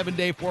for the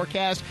 7-day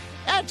forecast,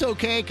 that's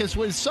okay, because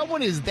when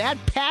someone is that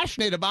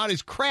passionate about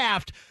his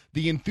craft,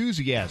 the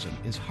enthusiasm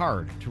is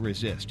hard to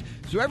resist.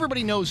 So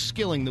everybody knows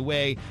Skilling the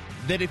way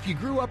that if you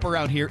grew up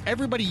around here,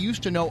 everybody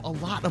used to know a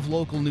lot of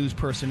local news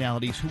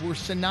personalities who were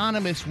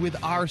synonymous with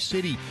our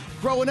city.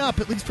 Growing up,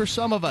 at least for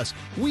some of us,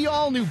 we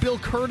all knew Bill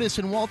Curtis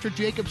and Walter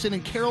Jacobson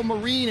and Carol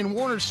Marine and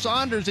Warner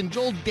Saunders and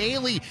Joel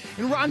Daly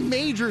and Ron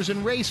Majors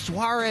and Ray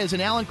Suarez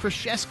and Alan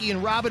Kraszewski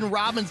and Robin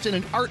Robinson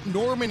and Art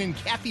Norman and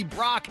Kathy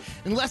Brock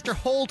and Lester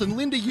Holt and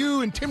Linda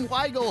Yu and Tim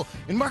Weigel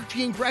and Mark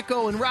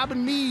Giangreco and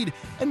Robin Meade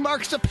and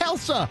Mark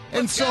Sapelsa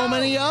and so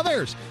many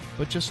others.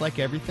 But just like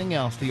everything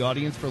else, the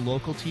audience for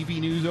local TV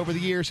news over the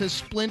years has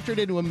splintered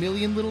into a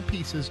million little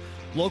pieces.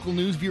 Local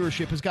news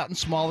viewership has gotten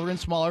smaller and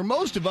smaller.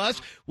 Most of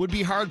us would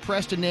be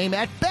hard-pressed to name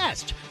at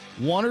best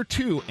one or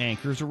two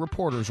anchors or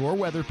reporters or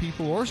weather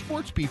people or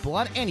sports people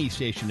on any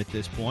station at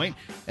this point,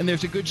 and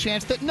there's a good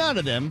chance that none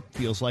of them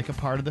feels like a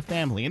part of the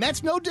family. And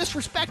that's no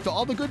disrespect to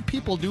all the good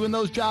people doing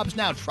those jobs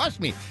now. Trust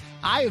me,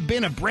 I have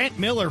been a Brant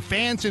Miller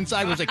fan since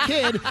I was a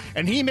kid,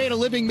 and he made a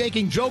living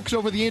making jokes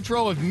over the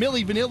intro of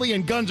Milli Vanilli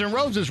and Guns N'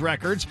 Roses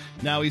records.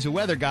 Now he's a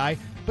weather guy,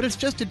 but it's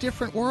just a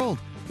different world,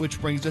 which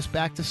brings us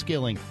back to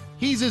Skilling.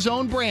 He's his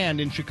own brand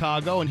in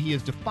Chicago, and he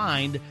has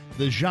defined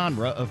the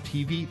genre of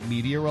TV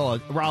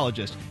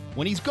meteorologist.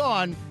 When he's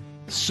gone,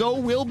 so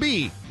will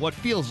be what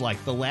feels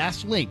like the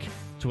last link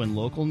to when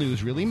local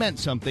news really meant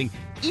something,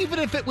 even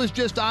if it was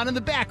just on in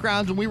the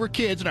background when we were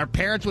kids and our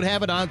parents would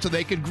have it on so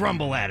they could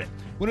grumble at it.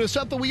 When it was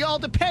something we all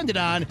depended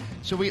on,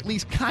 so we at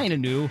least kind of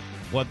knew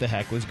what the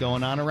heck was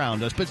going on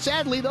around us. But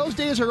sadly, those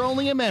days are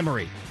only a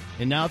memory.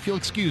 And now, if you'll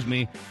excuse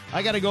me,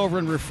 I got to go over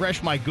and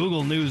refresh my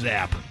Google News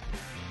app.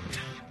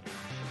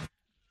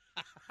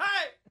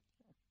 Hey!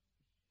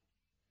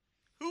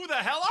 Who the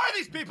hell are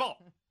these people?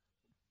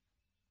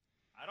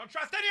 I don't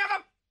trust any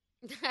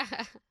of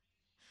them.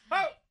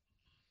 Oh!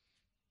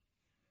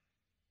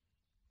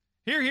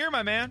 Here,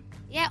 my man.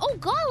 Yeah. Oh,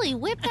 golly,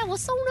 Whip, that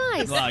was so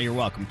nice. Well, you're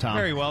welcome, Tom.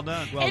 Very well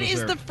done. Well It is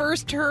deserved. the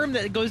first term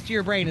that goes to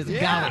your brain is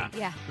Yeah. golly.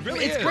 Yeah. It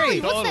really It's is.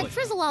 great. What's Totally. that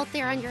frizzle out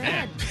there on your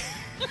head?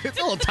 It's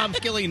a little Tom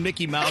Skilling and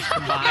Mickey Mouse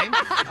combined.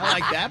 I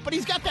like that, but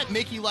he's got that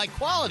Mickey-like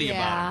quality about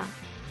Yeah. him.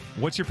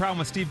 What's your problem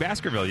with Steve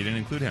Baskerville? You didn't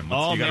include him.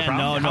 Oh, You got a man,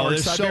 problem? no, Howard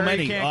there's so Sudbury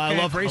many. can't- I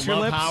can't love brace your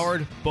lips?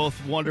 Howard,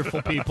 both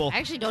wonderful people. I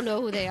actually don't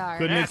know who they are.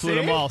 Couldn't Yeah, include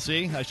see? them all,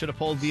 see? I should have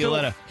pulled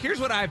Violetta. So, here's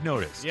what I've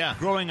noticed. Yeah.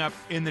 Growing up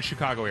in the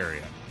Chicago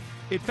area,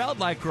 it felt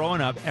like growing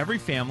up, every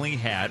family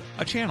had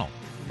a channel,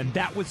 and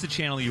that was the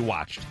channel you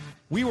watched.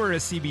 We were a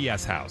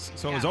CBS house,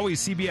 so it was always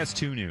CBS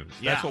 2 News.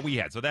 That's Yeah. what we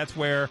had. So that's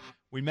where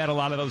we met a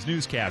lot of those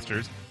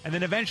newscasters. And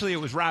then eventually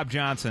it was Rob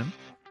Johnson,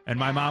 and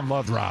my mom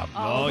loved Rob.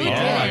 Oh, who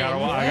yeah. I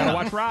gotta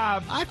watch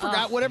Rob. I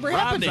forgot whatever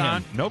happened Rob's to him.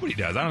 on. Nobody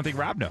does. I don't think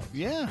Rob knows.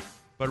 Yeah.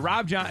 But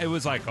it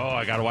was like, oh,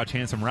 I got to watch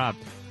Handsome Rob.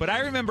 But I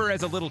remember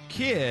as a little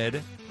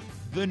kid,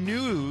 the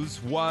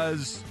news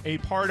was a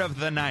part of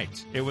the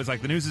night. It was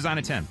like the news is on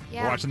at 10.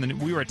 Yeah. We're watching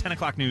we were a 10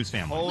 o'clock news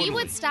family. We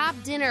would stop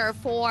dinner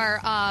for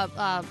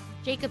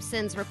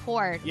Jacobson's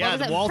report. Yeah, What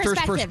was it? Walter's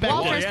Perspective.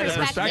 Walter's Yeah, the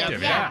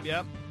perspective. yeah.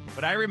 Yep.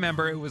 But I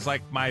remember it was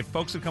like my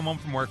folks would come home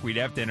from work, we'd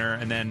have dinner,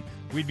 and then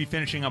we'd be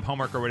finishing up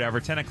homework or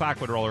whatever. 10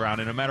 o'clock would roll around,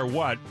 and no matter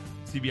what,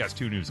 CBS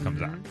 2 News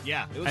comes on.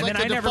 Yeah. It was And like then the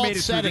I never default made it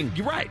through setting.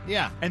 You're right.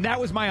 Yeah. And that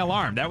was my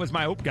alarm. That was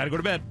my, got to go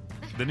to bed.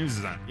 The news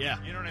is on. Yeah.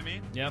 You know what I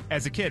mean? Yep.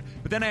 As a kid.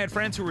 But then I had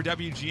friends who were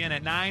WGN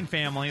at 9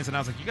 families, and I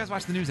was like, you guys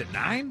watch the news at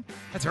 9?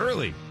 That's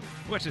early.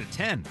 We watch it at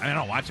 10. I mean, I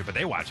don't watch it, but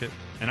they watch it.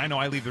 And I know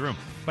I leave the room.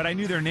 But I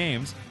knew their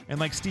names.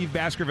 And like Steve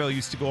Baskerville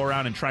used to go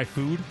around and try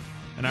food.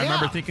 And I Yeah.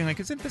 remember thinking, like,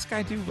 isn't this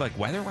guy do like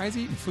weather? Why is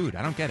he eating food?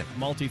 I don't get it.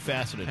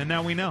 Multifaceted. And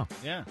now we know.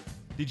 Yeah.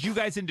 Did you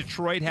guys in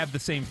Detroit have the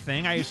same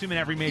thing? I assume in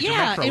every major Yeah,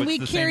 metro and it's we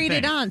the carried same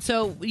it thing. on.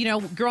 So,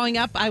 growing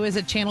up, I was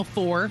a Channel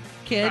 4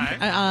 kid.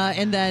 Right.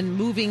 And then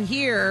moving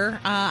here,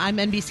 I'm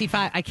NBC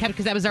 5. I kept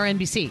because that was our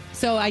NBC.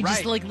 So I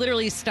just Right.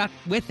 literally stuck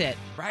with it.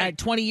 Right.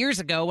 20 years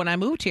ago when I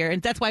moved here.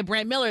 And that's why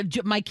Brant Miller,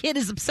 my kid,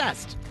 is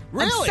obsessed.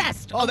 Really?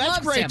 Obsessed. Oh, that's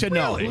Loves great him. to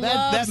know. Really?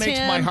 That Loves makes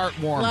my him. heart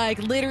warm. Like,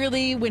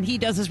 literally, when he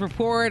does his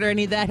report or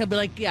any of that, he'll be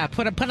like, yeah,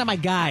 put on my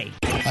guy.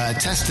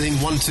 Testing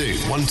 1 2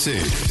 1 2.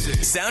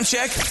 Sound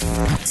check.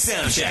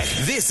 Sound check.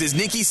 This is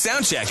Nikki's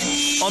Sound Check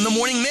on the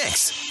Morning Mix.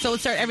 So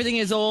let's start. Everything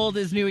is old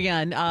is new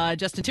again.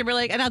 Justin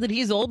Timberlake. Not that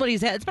he's old, but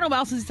it's been a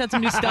while since he's had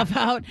some new stuff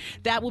out.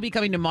 That will be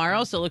coming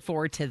tomorrow, so look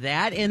forward to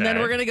that. And then Okay.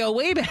 we're going to go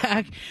way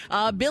back.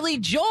 Billy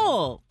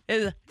Joel.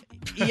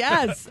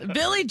 Yes,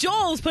 Billy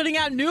Joel's putting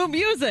out new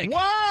music.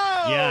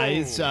 Whoa! Yeah,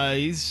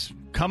 he's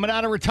coming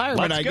out of retirement,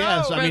 Let's I go.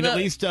 guess. I For mean, the- at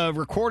least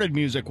recorded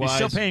music-wise. He's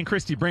still paying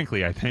Christy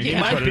Brinkley, I think. He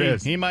That's might what be. it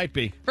is. He might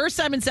be. First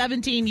time in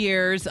 17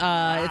 years.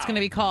 It's going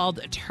to be called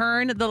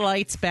Turn the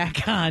Lights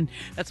Back On.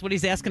 That's what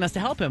he's asking us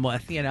to help him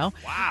with,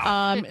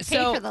 Wow. Pay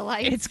so for the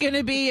lights. it's going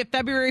to be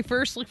February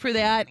 1st. Look for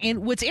that. And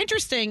what's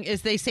interesting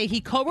is they say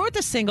he co-wrote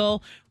the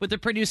single with the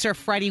producer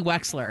Freddie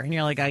Wexler. And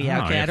you're like, oh,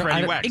 yeah, Oh, okay. yeah,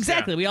 Freddie Wex,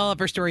 exactly. yeah. We all have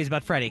our stories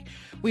about Freddie.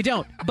 We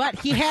don't. But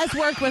he has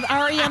worked with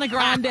Ariana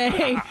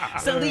Grande,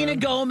 Selena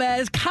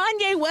Gomez,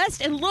 Kanye West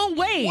West and Lil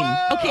Wayne.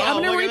 Whoa! Okay,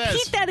 I'm going to Look at repeat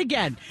this. that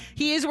again.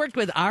 He has worked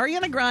with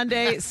Ariana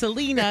Grande,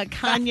 Selena,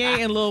 Kanye,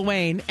 and Lil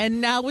Wayne,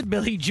 and now with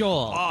Billy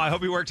Joel. Oh, I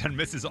hope he worked on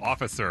Mrs.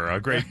 Officer, a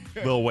great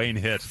Lil Wayne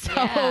hit.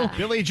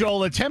 Billy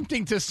Joel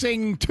attempting to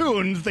sing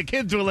tunes the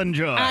kids will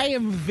enjoy. I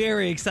am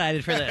very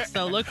excited for this.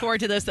 So look forward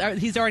to this.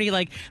 He's already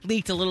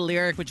leaked a little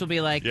lyric, which will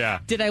be like,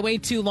 "Did I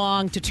wait too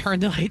long to turn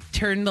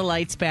the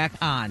lights back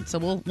on?" So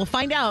we'll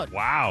find out.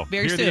 Wow.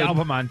 Very Hear soon. the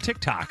album on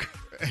TikTok.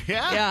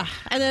 Yeah.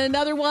 And then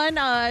another one,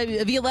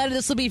 Violetta,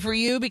 this will be for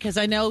you because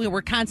I know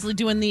we're constantly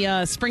doing the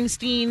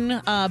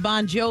Springsteen,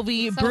 Bon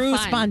Jovi, Bruce,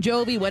 fun. Bon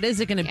Jovi. What is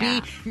it going to Yeah.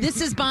 be? This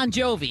is Bon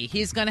Jovi.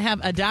 He's going to have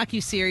a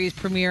docuseries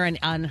premiere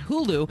on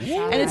Hulu.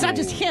 And it's not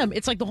just him,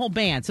 it's like the whole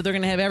band. So they're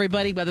going to have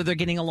everybody, whether they're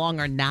getting along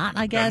or not,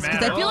 I guess.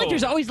 Because I feel like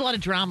there's always a lot of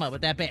drama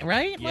with that band,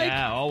 right?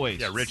 Always.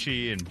 Yeah,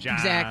 Richie and John.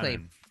 Exactly.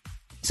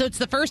 So it's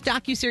the first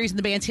docuseries in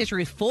the band's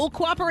history with full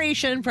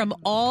cooperation from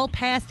all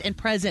past and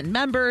present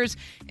members,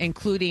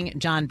 including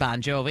John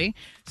Bon Jovi.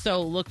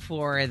 So look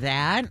for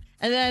that.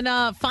 And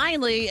then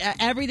finally,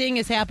 everything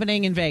is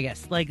happening in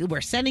Vegas. Like,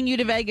 we're sending you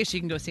to Vegas. You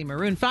can go see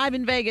Maroon 5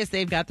 in Vegas.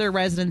 They've got their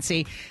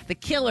residency. The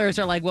Killers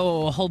are like,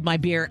 whoa, hold my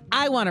beer.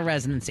 I want a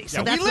residency. So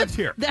Yeah, we that's lived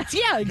here.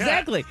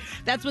 Exactly.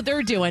 That's what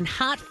they're doing.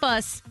 Hot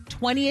Fuss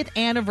 20th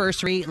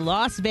anniversary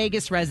Las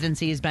Vegas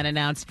residency has been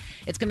announced.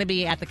 It's going to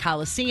be at the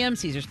Coliseum,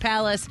 Caesars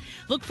Palace.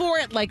 Look for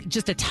it, like,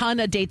 just a ton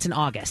of dates in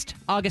August.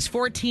 August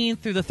 14th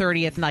through the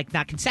 30th, like,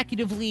 not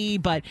consecutively,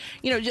 but,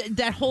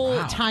 that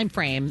whole time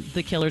frame,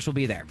 the Killers will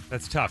be there.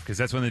 That's tough because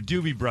that's when the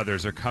Doobie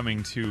Brothers are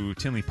coming to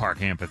Tinley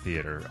Park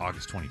Amphitheater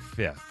August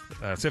 25th.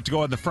 So you have to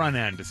go on the front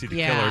end to see the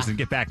Killers and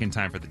get back in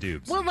time for the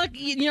Doobs. Well, look,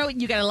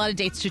 you got a lot of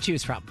dates to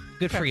choose from.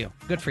 Good for you.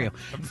 Good for you.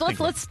 So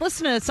let's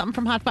listen to something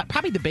from Hot Fuzz.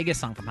 Probably the biggest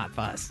song from Hot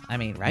Fuzz. I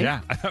mean, right?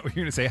 Yeah, I thought we were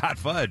going to say Hot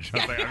Fudge. I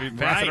was like,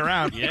 pass it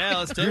around. Yeah,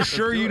 let's do it. You're Let's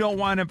sure do you it. don't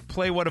want to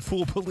play What a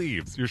Fool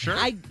Believes? You're sure?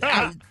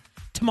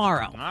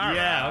 Tomorrow.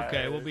 Yeah,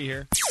 okay, we'll be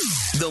here.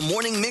 The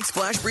Morning Mix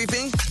Flash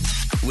Briefing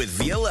with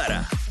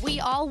Violetta. We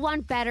all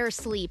want better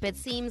sleep. It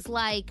seems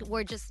like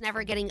we're just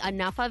never getting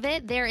enough of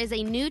it. There is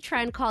a new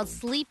trend called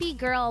Sleepy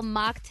Girl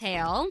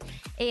Mocktail.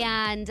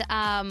 And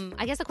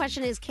I guess the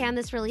question is, can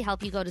this really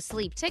help you go to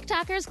sleep?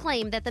 TikTokers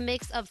claim that the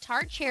mix of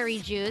tart cherry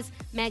juice,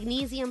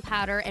 magnesium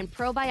powder, and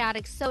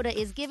probiotic soda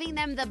is giving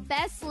them the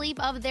best sleep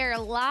of their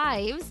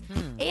lives.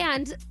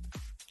 And...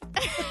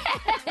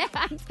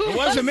 It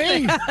wasn't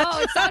me.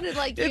 Oh, it sounded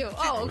like you.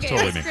 Oh, okay.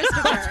 Totally That's me.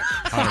 Christopher.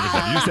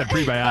 100%. You said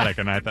prebiotic,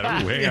 and I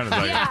thought, ooh, hang on a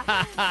second.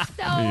 Yeah.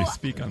 Let me So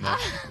speak on that.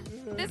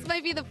 this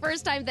might be the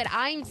first time that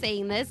I'm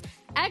saying this.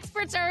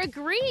 Experts are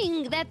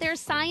agreeing that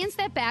there's science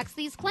that backs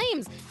these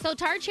claims. So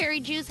tart cherry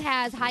juice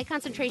has high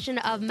concentration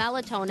of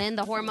melatonin,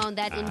 the hormone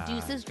that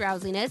induces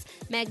drowsiness.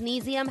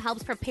 Magnesium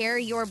helps prepare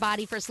your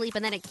body for sleep,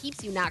 and then it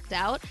keeps you knocked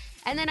out.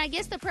 And then I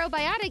guess the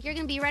probiotic, you're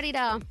going to be ready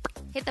to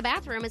hit the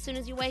bathroom as soon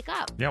as you wake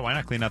up. Yeah, why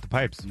not clean out the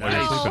pipes while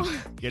you're No. sleeping?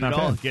 Get Not it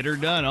all. bad. Get her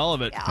done, all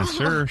of it.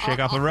 Sure, shake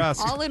off the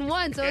rust. All in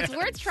one. So it's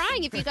worth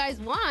trying if you guys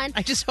want.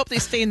 I just hope they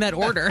stay in that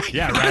order.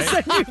 Yeah,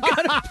 right? You've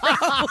got a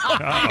problem.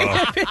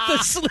 Uh-oh. the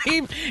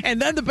sleep, and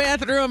then the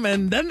bathroom,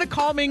 and then the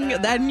calming.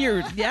 Then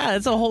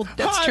it's a whole.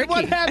 That's Hon, tricky.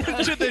 what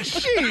happened to the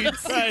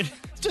sheets?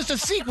 It's just a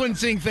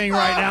sequencing thing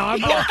right now.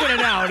 I'm working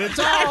it out. It's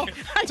all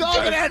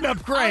going to end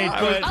up great.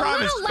 I would But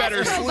promise A little better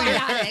less sleep.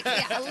 probiotic.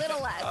 Yeah, a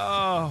little less.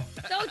 Oh.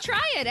 So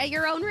try it at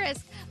your own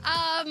risk.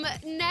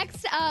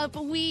 Next up,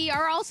 we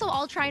are also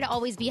all trying to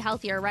always be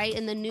healthier, right?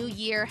 In the new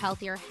year,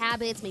 healthier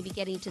habits, maybe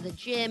getting to the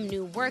gym,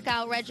 new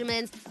workout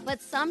regimens.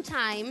 But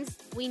sometimes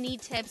we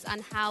need tips on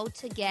how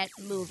to get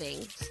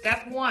moving.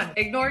 Step 1.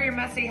 Ignore your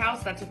messy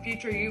house. That's a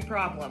future you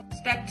problem.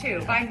 Step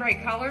 2. Find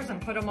bright colors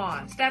and put them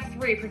on. Step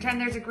 3.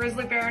 Pretend there's a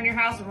grizzly bear in your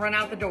house and run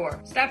out the door.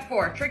 Step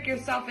 4. Trick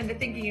yourself into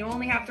thinking you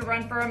only have to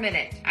run for a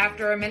minute.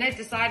 After a minute,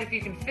 decide if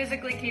you can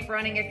physically keep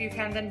running. If you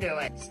can, then do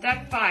it.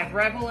 Step 5.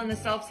 Revel in the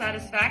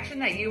self-satisfaction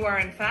that you are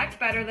in fact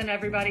better than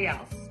everybody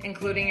else,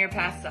 including your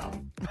past self.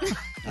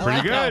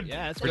 Pretty good.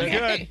 Yeah, it's pretty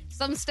good.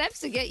 Some steps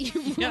to get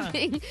you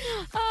moving.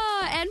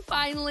 And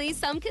finally,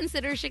 some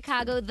consider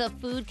Chicago the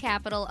food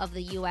capital of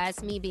the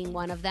U.S., me being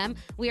one of them.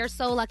 We are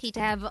so lucky to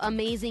have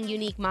amazing,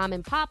 unique mom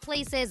and pop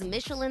places,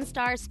 Michelin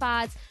star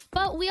spots,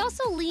 but we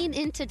also lean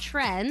into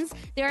trends.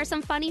 There are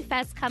some funny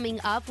fests coming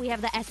up. We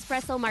have the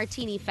Espresso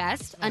Martini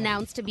Fest,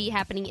 announced to be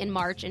happening in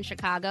March in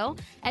Chicago.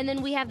 And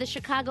then we have the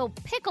Chicago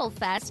Pickle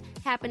Fest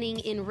happening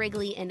in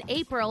Wrigley in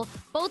April.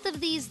 Both of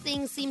these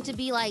things seem to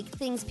be like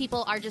things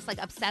people are just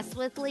like obsessed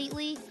with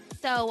lately.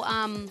 So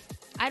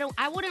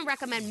I wouldn't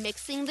recommend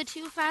mixing the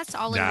two fests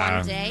all in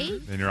one day.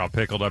 Then you're all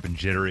pickled up and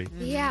jittery.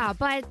 Yeah,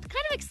 but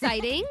kind of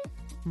exciting.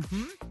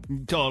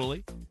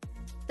 Totally.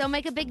 Don't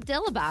make a big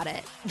deal about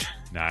it.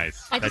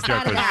 Nice. I just joke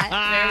thought of was-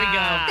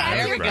 that. That's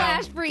There your we go.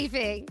 flash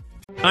briefing.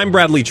 I'm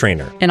Bradley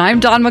Trainer. And I'm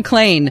Don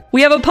McClain.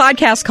 We have a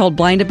podcast called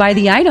Blinded by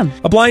the Item.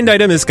 A blind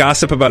item is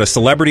gossip about a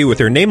celebrity with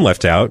their name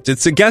left out.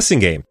 It's a guessing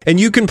game, and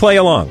you can play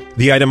along.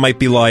 The item might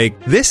be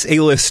like, this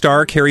A-list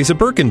star carries a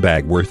Birkin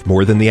bag worth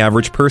more than the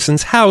average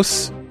person's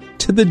house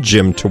to the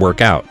gym to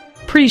work out.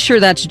 Pretty sure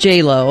that's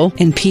J-Lo.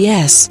 And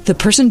P.S. the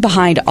person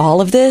behind all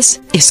of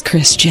this is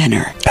Kris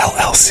Jenner,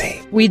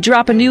 LLC. We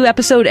drop a new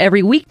episode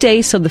every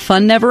weekday so the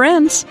fun never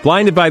ends.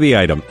 Blinded by the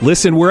Item.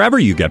 Listen wherever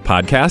you get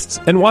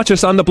podcasts and watch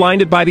us on the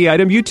Blinded by the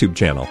Item YouTube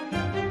channel.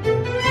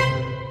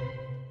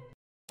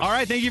 All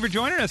right, thank you for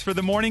joining us for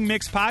the Morning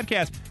Mix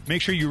podcast.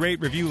 Make sure you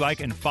rate, review, like,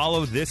 and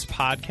follow this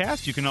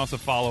podcast. You can also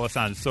follow us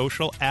on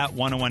social at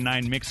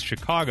 1019 Mix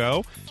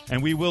Chicago.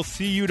 And we will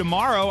see you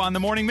tomorrow on the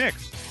Morning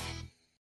Mix.